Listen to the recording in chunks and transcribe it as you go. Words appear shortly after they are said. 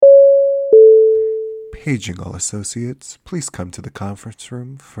Hey, Jingle Associates, please come to the conference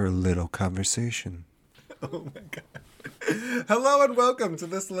room for a little conversation. Oh my God. Hello and welcome to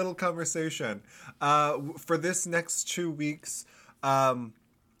this little conversation. For this next 2 weeks,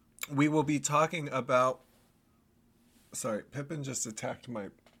 we will be talking about... Sorry, Pippin just attacked my...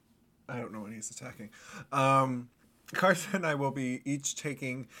 I don't know what he's attacking. Carson and I will be each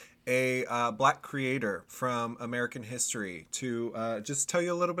taking a Black creator from American history to just tell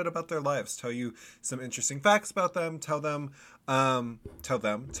you a little bit about their lives, tell you some interesting facts about them, tell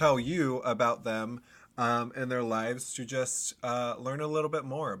you about them and their lives, to just learn a little bit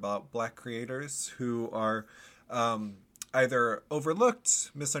more about Black creators who are either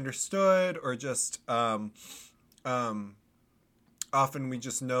overlooked, misunderstood, or just often we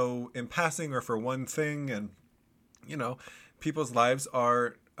just know in passing or for one thing. And you know, people's lives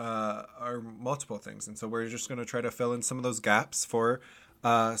are multiple things, and so we're just going to try to fill in some of those gaps for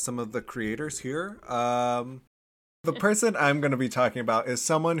some of the creators here. The person I'm going to be talking about is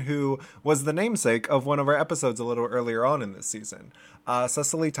someone who was the namesake of one of our episodes a little earlier on in this season,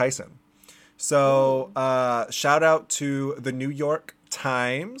 Cicely Tyson. So shout out to the New York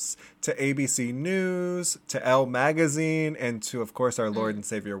Times, to ABC News, to Elle Magazine, and to, of course, our Lord and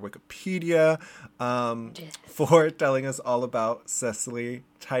Savior Wikipedia for telling us all about Cicely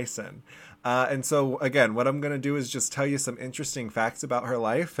Tyson. And so, again, what I'm going to do is just tell you some interesting facts about her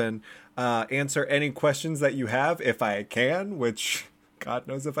life and answer any questions that you have, if I can, which... God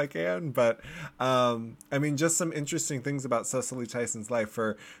knows if I can, but I mean, just some interesting things about Cicely Tyson's life.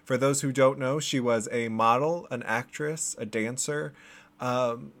 For those who don't know, she was a model, an actress, a dancer,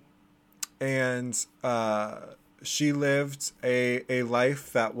 and she lived a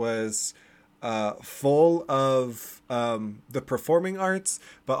life that was full of the performing arts,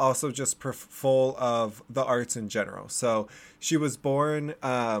 but also just full of the arts in general. So she was born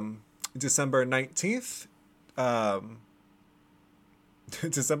December 19th,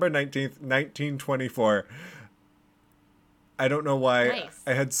 December 19th, 1924. I don't know why Nice.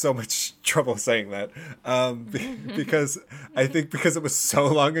 I had so much trouble saying that. Because I think because it was so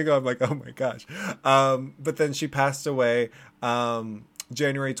long ago, I'm like, oh my gosh. But then she passed away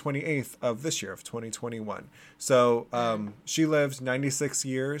January 28th of this year, of 2021. So she lived 96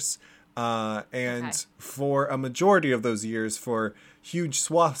 years. And Okay. for a majority of those years, for huge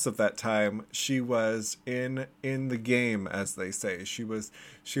swaths of that time, she was in the game, as they say. She was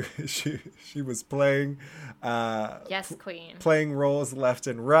playing Yes, Queen. playing roles left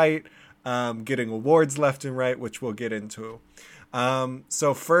and right, getting awards left and right, which we'll get into.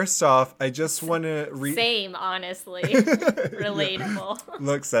 So first off, I just want to read. Same, honestly. Relatable.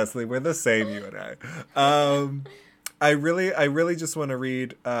 Look, Cecily, we're the same, you and I. I really just want to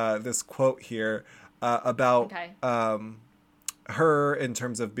read this quote here about Okay. her in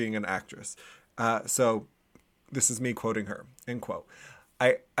terms of being an actress. So this is me quoting her, end quote.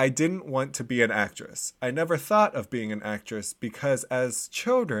 I didn't want to be an actress. I never thought of being an actress because as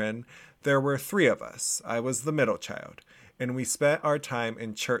children, there were three of us. I was the middle child, and we spent our time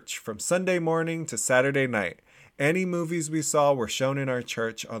in church from Sunday morning to Saturday night. Any movies we saw were shown in our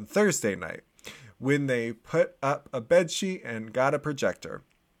church on Thursday night, when they put up a bedsheet and got a projector.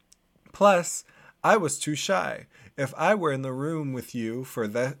 Plus, I was too shy. If I were in the room with you for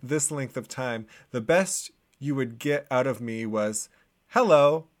this length of time, the best you would get out of me was,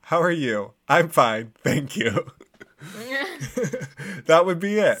 "Hello, how are you? I'm fine, thank you." That would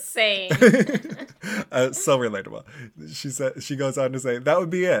be it. Same. So relatable. She goes on to say, that would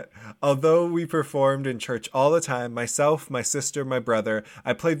be it. Although we performed in church all the time, myself, my sister, my brother,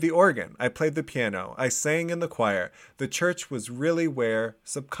 I played the organ, I played the piano, I sang in the choir. The church was really where,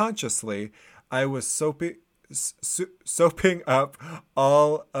 subconsciously, I was soaping up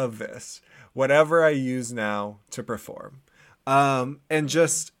all of this, whatever I use now to perform. And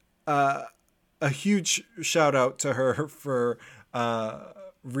just a huge shout out to her for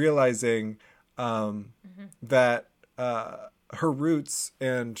realizing that her roots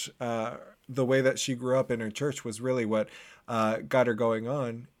and the way that she grew up in her church was really what got her going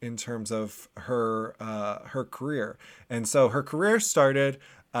on in terms of her career. And so her career started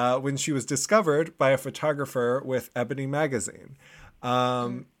when she was discovered by a photographer with Ebony magazine.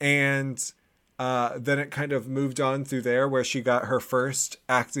 And then it kind of moved on through there, where she got her first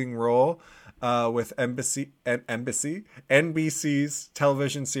acting role with NBC's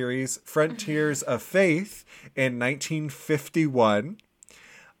television series Frontiers of Faith in 1951.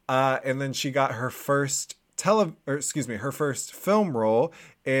 And then she got her first her first film role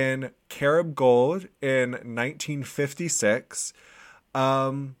in Carib Gold in 1956.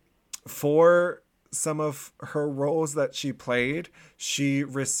 For some of her roles that she played, she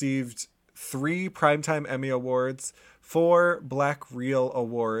received 3 Primetime Emmy Awards, 4 Black Reel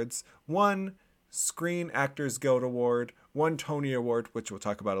Awards, 1 Screen Actors Guild Award, 1 Tony Award, which we'll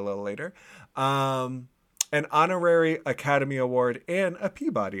talk about a little later, an Honorary Academy Award, and a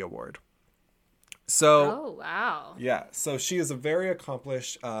Peabody Award. So, oh, wow. yeah, so she is a very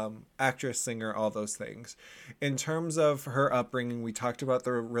accomplished actress, singer, all those things. In terms of her upbringing, we talked about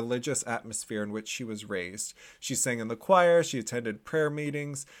the religious atmosphere in which she was raised. She sang in the choir, she attended prayer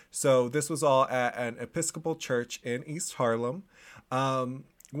meetings. So this was all at an Episcopal church in East Harlem. One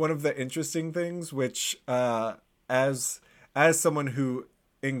of the interesting things, which as someone who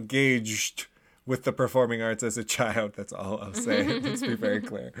engaged with the performing arts as a child, that's all I'll say. Let's be very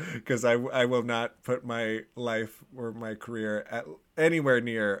clear, because I will not put my life or my career anywhere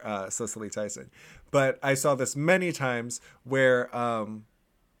near Cicely Tyson. But I saw this many times where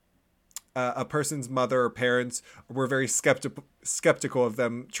a person's mother or parents were very skeptical of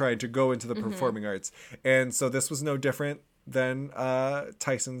them trying to go into the performing arts. And so this was no different than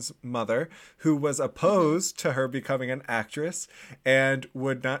Tyson's mother, who was opposed to her becoming an actress and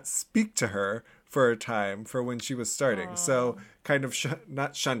would not speak to her for a time for when she was starting. Aww. So kind of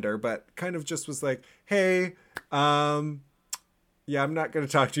not shunned her, but kind of just was like, hey, yeah, I'm not going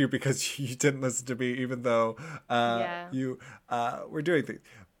to talk to you because you didn't listen to me, even though you were doing things.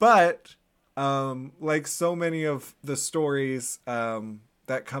 But like so many of the stories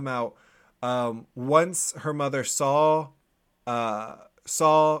that come out, once her mother saw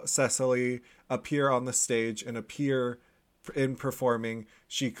Cicely appear on the stage and appear in performing,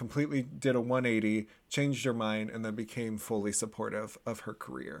 she completely did a 180, changed her mind, and then became fully supportive of her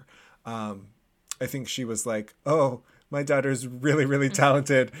career. I think she was like, oh, my daughter's really, really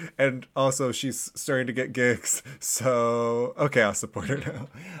talented, and also she's starting to get gigs, so okay, I'll support her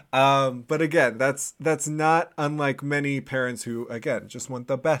now. But again, that's not unlike many parents who, again, just want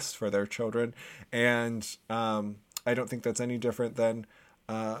the best for their children, and I don't think that's any different than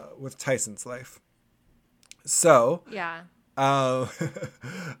with Tyson's life. So, yeah.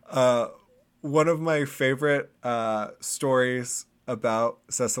 One of my favorite stories about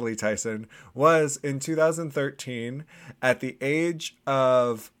Cicely Tyson was in 2013, at the age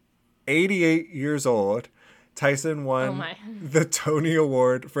of 88 years old, Tyson won the Tony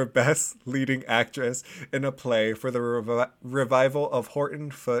Award for Best Leading Actress in a Play for the revival of Horton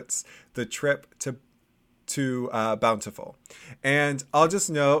Foote's The Trip to Bountiful. And I'll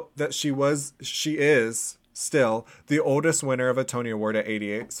just note that she is still the oldest winner of a Tony Award at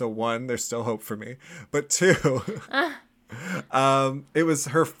 88. So 1, there's still hope for me. But 2, it was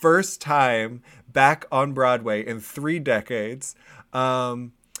her first time back on Broadway in 3 decades.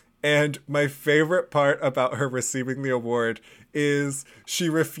 And my favorite part about her receiving the award is she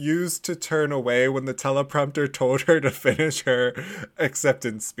refused to turn away when the teleprompter told her to finish her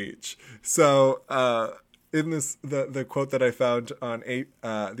acceptance speech. So, in this, the quote that I found on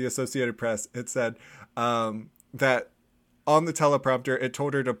the Associated Press, it said that on the teleprompter, it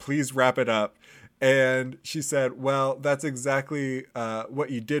told her to please wrap it up. And she said, well, that's exactly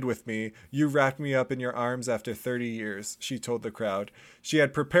what you did with me. You wrapped me up in your arms after 30 years, she told the crowd. She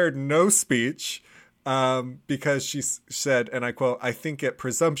had prepared no speech because she said, and I quote, I think it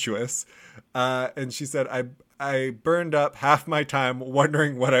presumptuous. And she said, I burned up half my time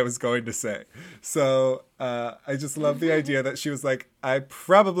wondering what I was going to say. So I just love the idea that she was like, I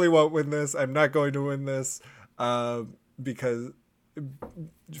probably won't win this. I'm not going to win this because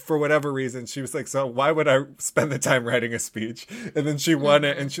for whatever reason, she was like, so why would I spend the time writing a speech? And then she won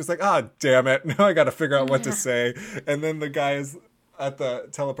it and she was like, oh, damn it. Now I got to figure out what to say. And then the guy is at the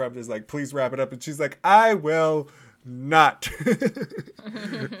teleprompter is like, please wrap it up. And she's like, I will not.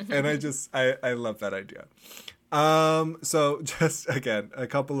 And I love that idea. So just again, a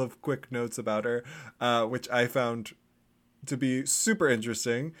couple of quick notes about her, which I found to be super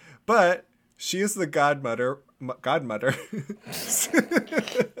interesting, but she is the godmother.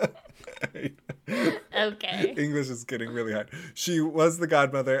 Okay. English is getting really hard. She was the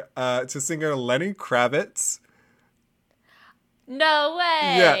godmother to singer Lenny Kravitz. No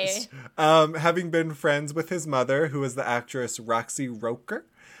way. Yes. Having been friends with his mother, who is the actress Roxy Roker,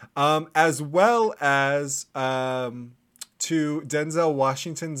 as well as to Denzel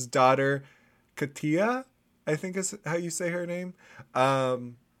Washington's daughter, Katia, I think is how you say her name.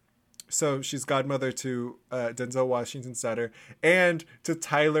 So she's godmother to Denzel Washington's daughter and to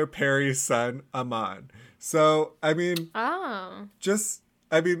Tyler Perry's son, Amon. So, I mean,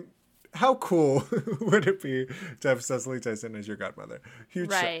 how cool would it be to have Cicely Tyson as your godmother?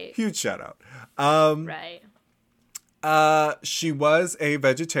 Huge shout out. Right. She was a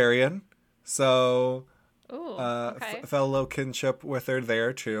vegetarian, so okay. fellow kinship with her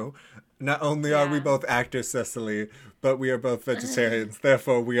there too. Not only are we both actors, Cecily, but we are both vegetarians.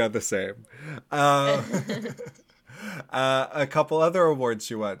 Therefore, we are the same. Uh, a couple other awards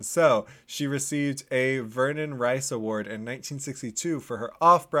she won. So she received a Vernon Rice Award in 1962 for her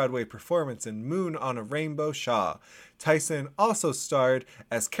off-Broadway performance in Moon on a Rainbow Shaw. Tyson also starred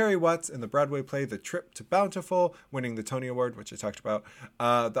as Carrie Watts in the Broadway play The Trip to Bountiful, winning the Tony Award, which I talked about,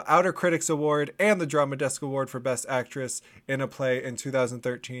 the Outer Critics Award, and the Drama Desk Award for Best Actress in a Play in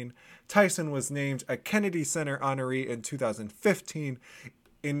 2013. Tyson was named a Kennedy Center honoree in 2015.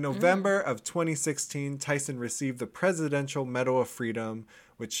 In November of 2016, Tyson received the Presidential Medal of Freedom,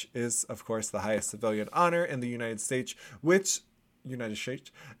 which is, of course, the highest civilian honor in the United States, which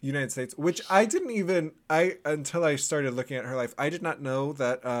I didn't even, until I started looking at her life, I did not know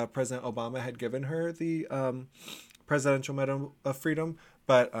that President Obama had given her the Presidential Medal of Freedom.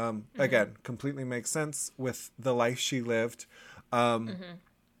 But again, completely makes sense with the life she lived. In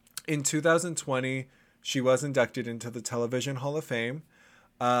 2020, she was inducted into the Television Hall of Fame.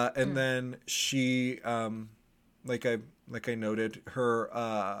 And then she, like I noted, her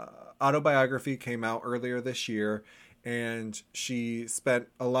autobiography came out earlier this year, and she spent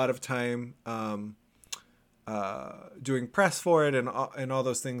a lot of time doing press for it and all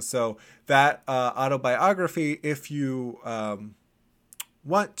those things. So that autobiography, if you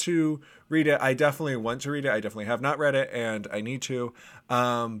want to read it, I definitely want to read it. I definitely have not read it, and I need to.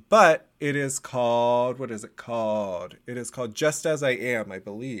 But it is called, what is it called? It is called Just As I Am, I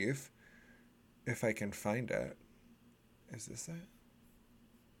believe. If I can find it. Is this it?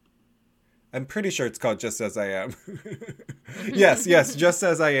 I'm pretty sure it's called Just As I Am. Yes, Just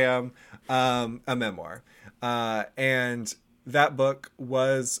As I Am, a memoir. And that book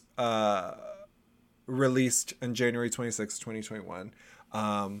was released on January 26, 2021.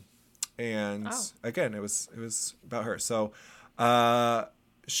 Again, it was about her. So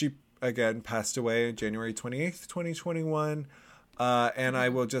she, again, passed away on January 28th, 2021. And I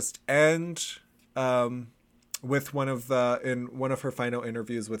will just end with one of her final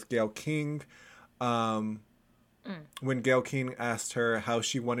interviews with Gayle King. When Gayle King asked her how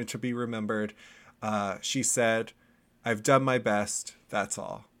she wanted to be remembered, she said, "I've done my best, that's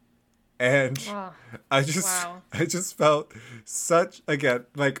all." And I just felt such, again,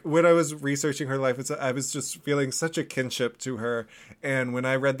 like when I was researching her life, I was just feeling such a kinship to her. And when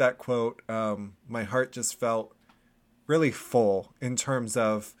I read that quote, my heart just felt really full in terms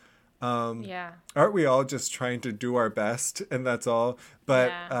of, aren't we all just trying to do our best, and that's all?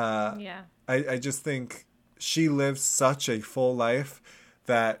 But I just think she lived such a full life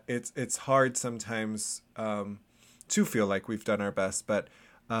that it's hard sometimes to feel like we've done our best. But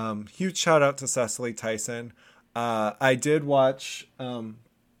huge shout out to Cecily Tyson. I did watch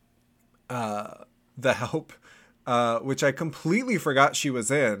The Help, which I completely forgot she was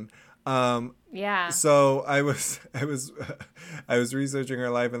in. So I was researching her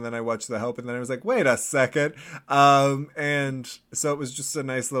life, and then I watched The Help, and then I was like, wait a second. And so it was just a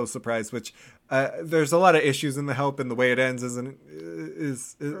nice little surprise, which there's a lot of issues in The Help, and the way it ends is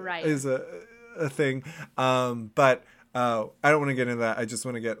a thing. But I don't want to get into that. I just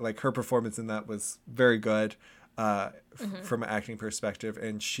want to get, like, her performance in that was very good from an acting perspective.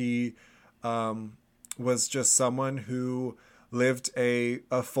 And she was just someone who lived a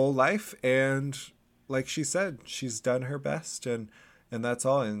full life. And like she said, she's done her best. And that's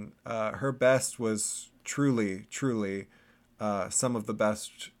all. And her best was truly, truly some of the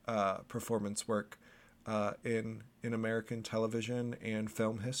best performance work in American television and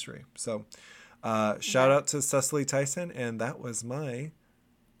film history. So shout out to Cecily Tyson, and that was my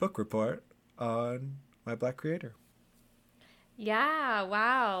book report on My Black Creator. Yeah,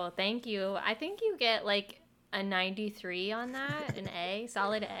 wow, thank you. I think you get like a 93 on that, an A,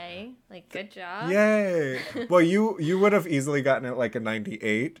 solid A. Like, good job. Yay! Well, you would have easily gotten it like a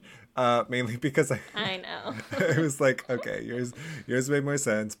 98, mainly because I know. I was like, okay, yours made more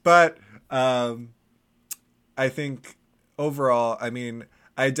sense. But I think overall, I mean,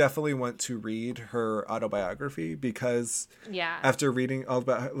 I definitely want to read her autobiography because after reading all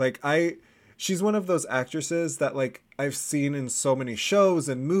about her, like, she's one of those actresses that, like, I've seen in so many shows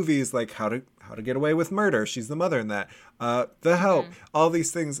and movies, like How to Get Away with Murder. She's the mother in that. The Help, all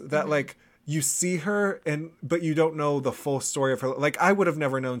these things that like you see her but you don't know the full story of her. Like, I would have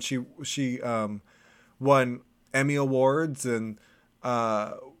never known she won Emmy Awards and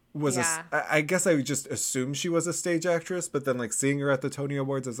was I guess I would just assume she was a stage actress, but then, like, seeing her at the Tony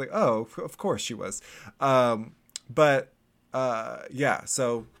Awards, I was like, oh, of course she was. So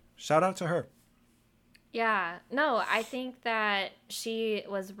shout out to her. Yeah, no, I think that she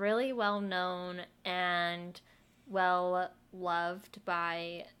was really well known and well loved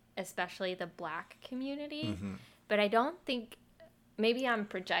by especially the Black community. But I don't think, maybe I'm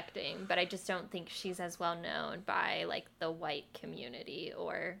projecting, but I just don't think she's as well known by like the white community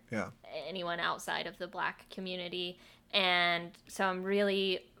or anyone outside of the Black community. And so I'm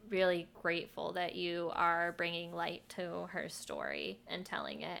really, really grateful that you are bringing light to her story and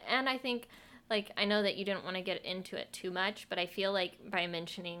telling it. And I think, like, I know that you didn't want to get into it too much, but I feel like by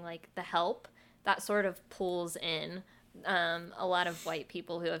mentioning like The Help, that sort of pulls in a lot of white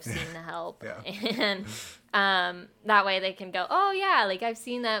people who have seen The Help. And that way they can go, oh yeah, like I've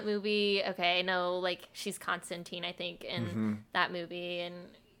seen that movie. Okay, I know, like she's Constantine, I think, in that movie, and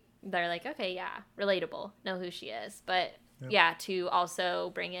they're like, okay, yeah, relatable, know who she is. But yeah, to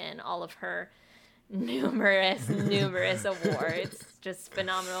also bring in all of her numerous awards, just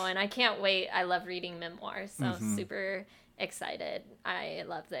phenomenal. And I can't wait. I love reading memoirs, so super excited. I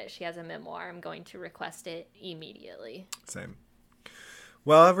love that she has a memoir. I'm going to request it immediately. Same.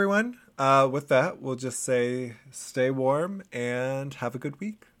 Well, everyone, with that, we'll just say stay warm and have a good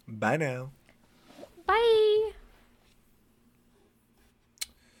week. Bye now. Bye.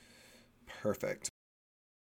 Perfect.